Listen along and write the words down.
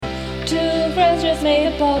friends just made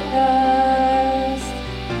a podcast.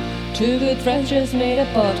 Two good friends just made a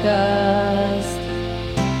podcast.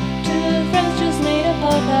 Two friends just made a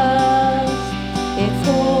podcast. It's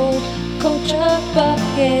called Culture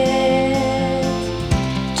Bucket.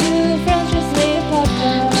 Two friends just made a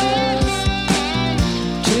podcast.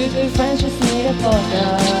 Two good friends just made a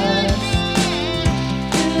podcast.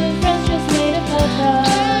 Two friends just made a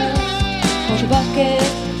podcast. Culture Bucket,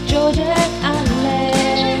 Georgia and Alex.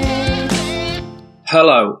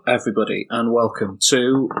 Hello, everybody, and welcome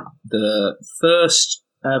to the first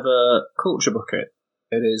ever Culture Bucket.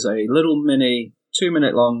 It is a little mini,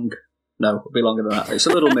 2-minute long, no, it'll be longer than that. It's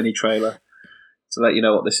a little mini trailer to let you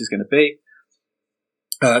know what this is going to be.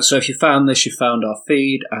 So if you found this, you found our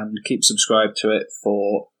feed, and keep subscribed to it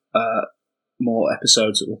for more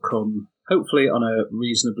episodes that will come, hopefully on a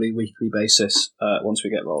reasonably weekly basis once we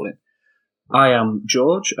get rolling. I am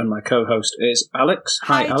George, and my co-host is Alex.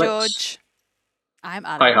 Hi, Alex. George. I'm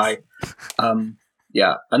Alex. Hi.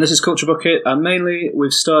 Yeah, and this is Culture Bucket, and mainly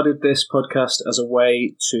we've started this podcast as a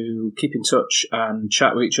way to keep in touch and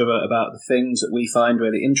chat with each other about the things that we find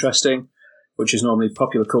really interesting, which is normally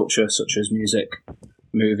popular culture, such as music,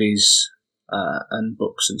 movies, and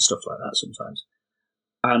books and stuff like that sometimes.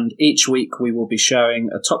 And each week we will be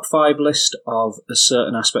sharing a top 5 list of a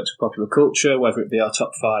certain aspect of popular culture, whether it be our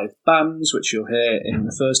top 5 bands, which you'll hear in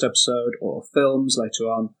the first episode, or films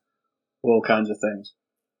later on, all kinds of things,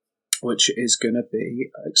 which is going to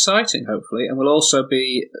be exciting, hopefully. And we'll also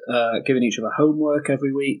be giving each other homework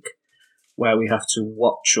every week, where we have to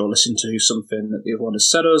watch or listen to something that the other one has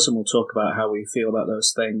said us, and we'll talk about how we feel about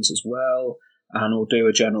those things as well. And we'll do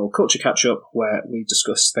a general culture catch-up where we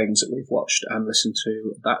discuss things that we've watched and listened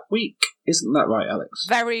to that week. Isn't that right, Alex?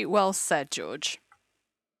 Very well said, George.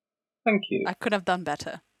 Thank you. I could have done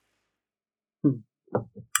better.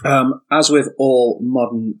 As with all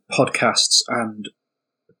modern podcasts and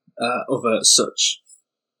other such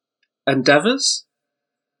endeavours,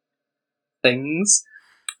 things,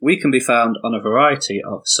 we can be found on a variety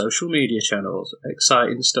of social media channels.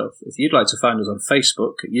 Exciting stuff. If you'd like to find us on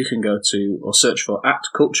Facebook, you can go to or search for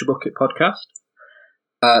 @Culture Bucket Podcast.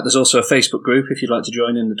 There's also a Facebook group if you'd like to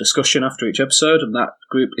join in the discussion after each episode, and that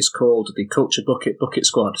group is called the Culture Bucket Bucket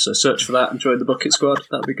Squad. So search for that and join the Bucket Squad.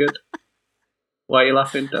 That'd be good. Why are you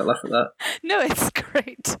laughing? Don't laugh at that. No, it's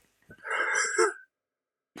great.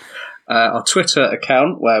 Our Twitter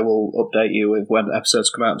account, where we'll update you with when episodes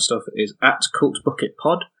come out and stuff, is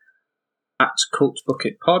 @CultBucketPod.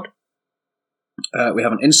 @CultBucketPod. We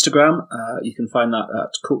have an Instagram. You can find that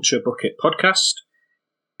at Culture Bucket Podcast.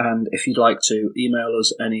 And if you'd like to email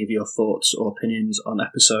us any of your thoughts or opinions on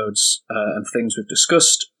episodes and things we've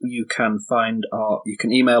discussed, you can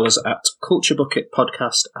email us at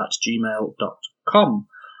culturebucketpodcast@gmail.com.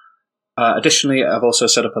 Additionally, I've also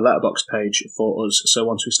set up a letterbox page for us, so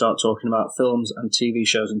once we start talking about films and TV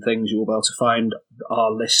shows and things, you will be able to find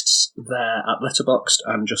our lists there at Letterboxd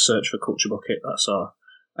and just search for Culture Bucket. That's our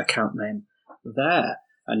account name there,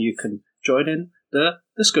 and you can join in the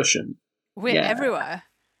discussion. We're everywhere.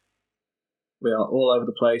 We are all over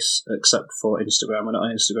the place, except for Instagram. We're not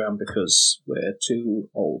on Instagram because we're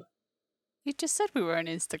too old. You just said we were on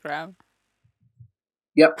Instagram.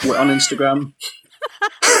 Yep, we're on Instagram.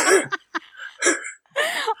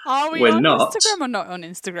 Are we We're on not. Instagram or not on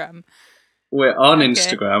Instagram? We're on Okay.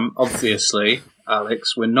 Instagram, obviously,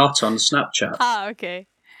 Alex. We're not on Snapchat. Okay.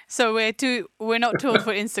 So we're not too old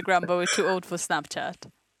for Instagram, but we're too old for Snapchat.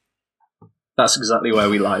 That's exactly where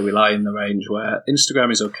we lie. We lie in the range where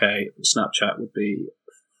Instagram is okay, but Snapchat would be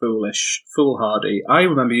foolhardy. I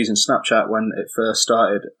remember using Snapchat when it first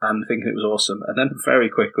started and thinking it was awesome, and then very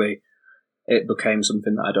quickly it became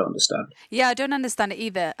something that I don't understand. Yeah, I don't understand it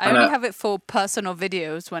either. I And, only have it for personal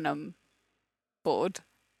videos when I'm bored.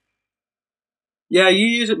 Yeah, you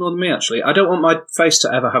use it more than me, actually. I don't want my face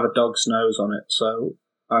to ever have a dog's nose on it, so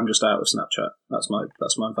I'm just out of Snapchat. That's my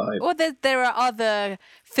vibe. Or there are other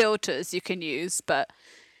filters you can use, but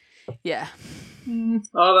yeah.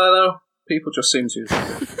 Are there, though? People just seem to.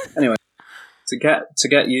 Anyway, to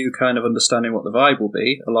get you kind of understanding what the vibe will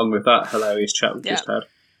be, along with that hilarious chat we've just had,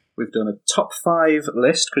 we've done a top 5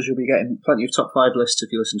 list, because you'll be getting plenty of top 5 lists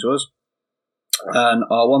if you listen to us. And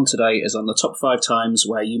our one today is on the top 5 times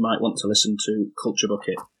where you might want to listen to Culture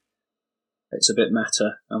Bucket. It's a bit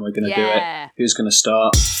meta, and we're going to do it. Who's going to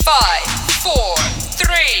start? 5, 4,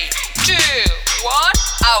 3, 2, 1.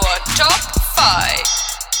 Our top 5.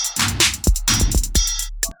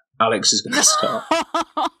 Alex is going to start.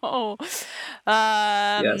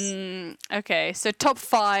 Yes. Okay, so top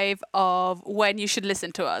 5 of when you should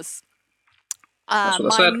listen to us. That's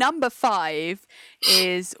what I My said. number 5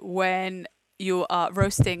 is when you are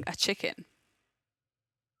roasting a chicken.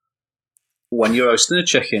 when you're roasting a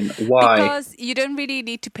chicken. Why? Because you don't really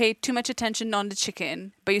need to pay too much attention on the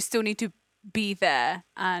chicken, but you still need to be there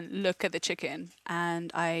and look at the chicken.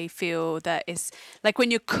 And I feel that it's like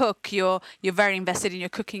when you cook, you're very invested in your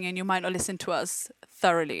cooking, and you might not listen to us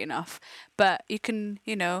thoroughly enough. But you can,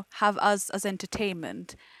 have us as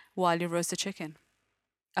entertainment while you roast the chicken.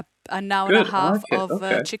 An hour and Good, a I half like it, of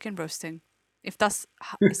okay. chicken roasting. Is that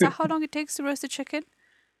how long it takes to roast a chicken?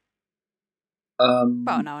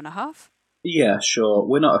 About an hour and a half. Yeah, sure.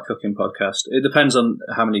 We're not a cooking podcast. It depends on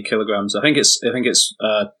how many kilograms. I think it's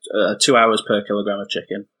 2 hours per kilogram of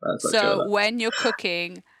chicken. Let's go with So that. when you're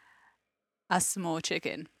cooking a small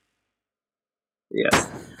chicken. Yeah.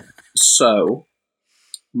 So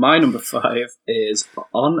my number 5 is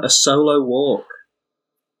on a solo walk.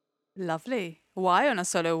 Lovely. Why on a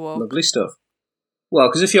solo walk? Lovely stuff. Well,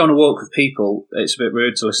 because if you're on a walk with people, it's a bit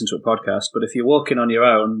rude to listen to a podcast. But if you're walking on your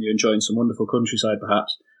own, you're enjoying some wonderful countryside,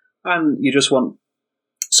 perhaps, and you just want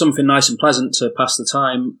something nice and pleasant to pass the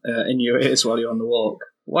time in your ears while you're on the walk,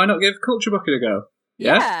 why not give Culture Bucket a go?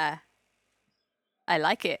 Yeah. I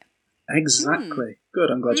like it. Exactly.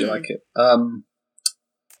 Good. I'm glad you like it.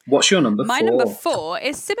 What's your number 4? My number 4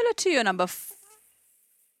 is similar to your number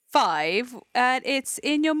 5, and it's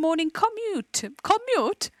in your morning commute.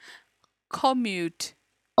 Commute.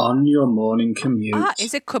 On your morning commute.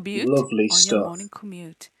 Is it commute? Lovely on stuff. Your morning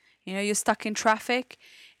commute. You're stuck in traffic.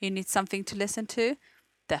 You need something to listen to.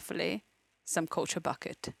 Definitely some Culture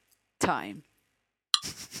Bucket time.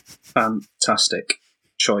 Fantastic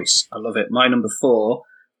choice. I love it. My number 4,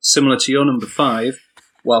 similar to your number 5,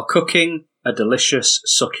 while cooking a delicious,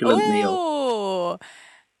 succulent meal.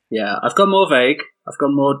 Yeah, I've gone more vague. I've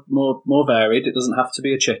gone more varied. It doesn't have to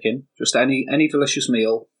be a chicken. Just any delicious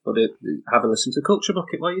meal. But have a listen to Culture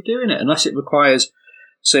Bucket while you're doing it, unless it requires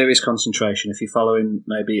serious concentration. If you're following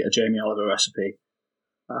maybe a Jamie Oliver recipe,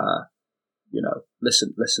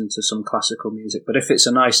 listen to some classical music. But if it's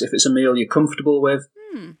a meal you're comfortable with,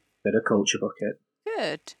 bit of Culture Bucket.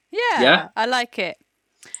 Good. Yeah. I like it.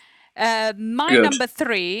 My Good. number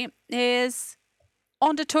 3 is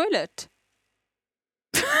on the toilet.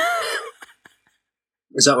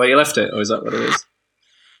 Is that where you left it, or is that what it is?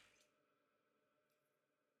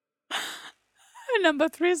 Number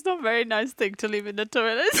 3 is not a very nice thing to leave in the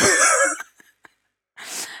toilet.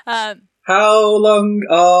 How long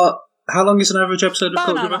is an average episode of About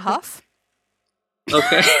an Culture hour and a Bucket? half.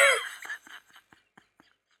 Okay.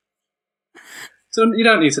 So you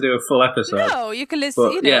don't need to do a full episode. No, you can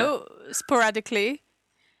listen, sporadically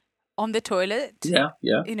on the toilet. Yeah.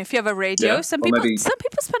 If you have a radio. Yeah. Some Or people maybe-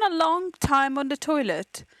 spend a long time on the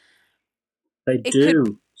toilet. They It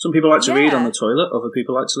do. Some people like to read on Yeah. the toilet. Other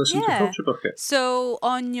people like to listen to Yeah. Culture Bucket. So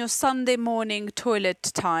on your Sunday morning toilet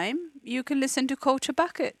time, you can listen to Culture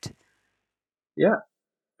Bucket. Yeah.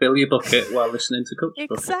 Fill your bucket while listening to Culture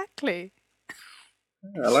Bucket. Exactly.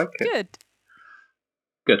 Yeah, I like it. Good.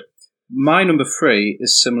 Good. My number 3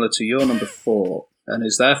 is similar to your number 4, and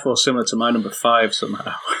is therefore similar to my number 5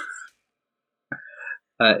 somehow.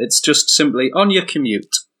 It's just simply on your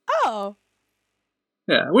commute. Oh,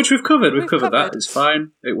 Yeah, which we've covered. We've covered that. It's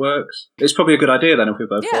fine. It works. It's probably a good idea then if we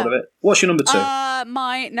both thought of it. What's your number 2?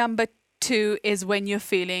 My number 2 is when you're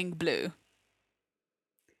feeling blue.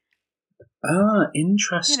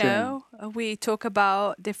 Interesting. We talk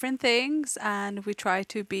about different things and we try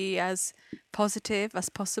to be as positive as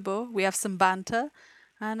possible. We have some banter,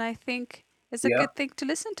 and I think it's a good thing to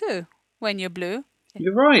listen to when you're blue.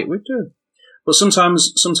 You're right, we do. But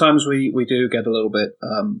sometimes we do get a little bit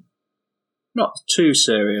not too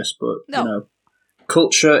serious, but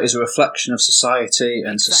culture is a reflection of society,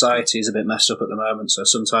 and society is a bit messed up at the moment. So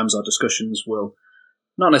sometimes our discussions will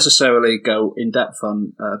not necessarily go in depth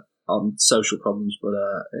on social problems, but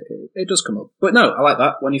it does come up. But no, I like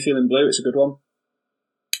that. When you're feeling blue, it's a good one.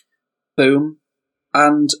 Boom.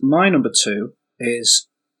 And my number 2 is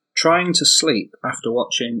trying to sleep after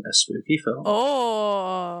watching a spooky film.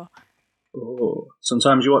 Oh.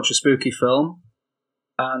 Sometimes you watch a spooky film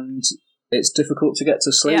and it's difficult to get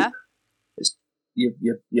to sleep. Yeah.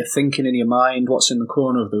 You're thinking in your mind what's in the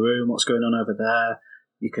corner of the room, what's going on over there.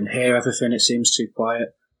 You can hear everything, it seems too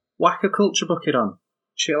quiet. Whack a Culture Bucket on.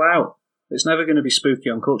 Chill out. It's never going to be spooky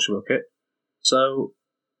on Culture Bucket. So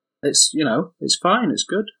it's fine, it's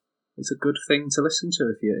good. It's a good thing to listen to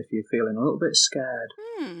if you're feeling a little bit scared.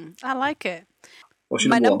 I like it. What's your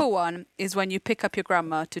My number number 1? 1 is when you pick up your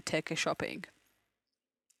grandma to take her shopping.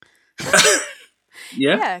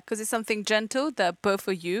 Yeah? Yeah, because it's something gentle that both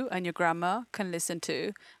of you and your grandma can listen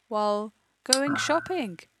to while going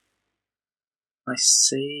shopping. I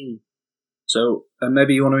see. So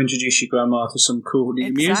maybe you want to introduce your grandma to some cool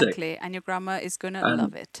new music. Exactly, and your grandma is going to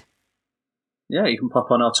love it. yeah, you can pop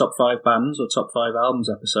on our top 5 bands or top 5 albums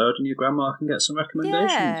episode, and your grandma can get some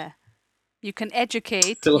recommendations. Yeah. You can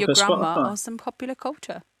educate Fill up your her grandma Spotify. on some popular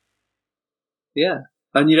culture. Yeah,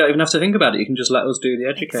 and you don't even have to think about it. You can just let us do the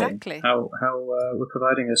educating. Exactly. How we're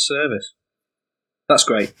providing a service. That's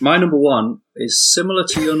great. My number 1 is similar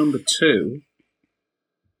to your number 2.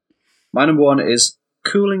 My number 1 is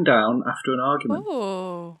cooling down after an argument.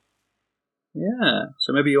 Oh. Yeah,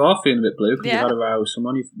 so maybe you are feeling a bit blue because Yeah. you've had a row with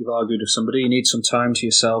someone, you've argued with somebody, you need some time to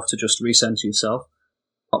yourself to just recenter yourself.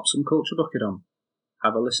 Pop some Culture Bucket on.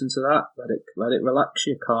 Have a listen to that. Let it relax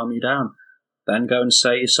you, calm you down. Then go and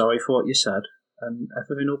say you're sorry for what you said, and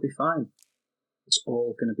everything will be fine. It's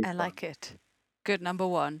all going to be I fine. like it. Good, number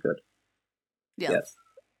 1. Good. Yeah. Yeah.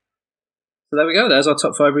 So there we go. There's our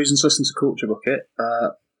top 5 reasons to listen to Culture Bucket.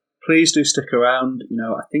 Please do stick around. You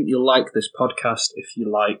know, I think you'll like this podcast if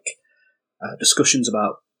you like discussions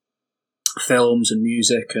about films and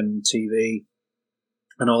music and TV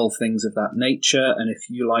and all things of that nature. And if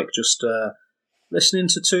you like just listening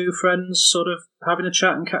to 2 friends sort of having a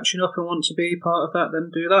chat and catching up and want to be part of that,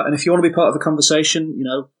 then do that. And if you want to be part of the conversation, you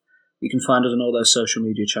know, you can find us on all those social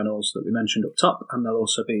media channels that we mentioned up top, and they'll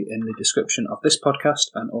also be in the description of this podcast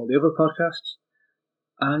and all the other podcasts.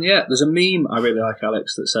 And yeah, there's a meme I really like,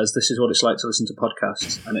 Alex, that says, "This is what it's like to listen to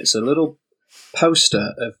podcasts." And it's a little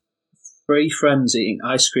poster of 3 friends eating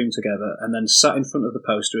ice cream together, and then sat in front of the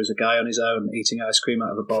poster is a guy on his own eating ice cream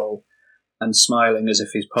out of a bowl and smiling as if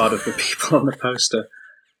he's part of the people on the poster.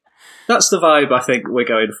 That's the vibe I think we're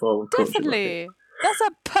going for with Culture Bucket. Definitely. That's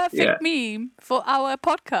a perfect meme for our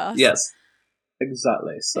podcast. Yes,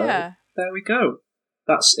 exactly. So Yeah. there we go.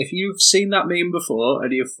 That's if you've seen that meme before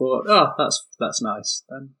and you've thought, "Oh, that's nice,"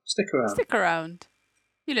 then stick around. Stick around.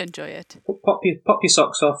 You'll enjoy it. Pop your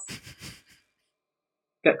socks off.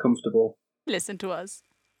 Get comfortable. Listen to us.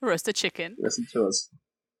 Roast a chicken. Listen to us.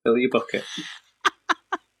 Fill your bucket.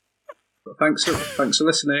 Thanks for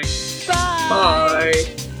listening. Bye.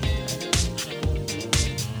 Bye.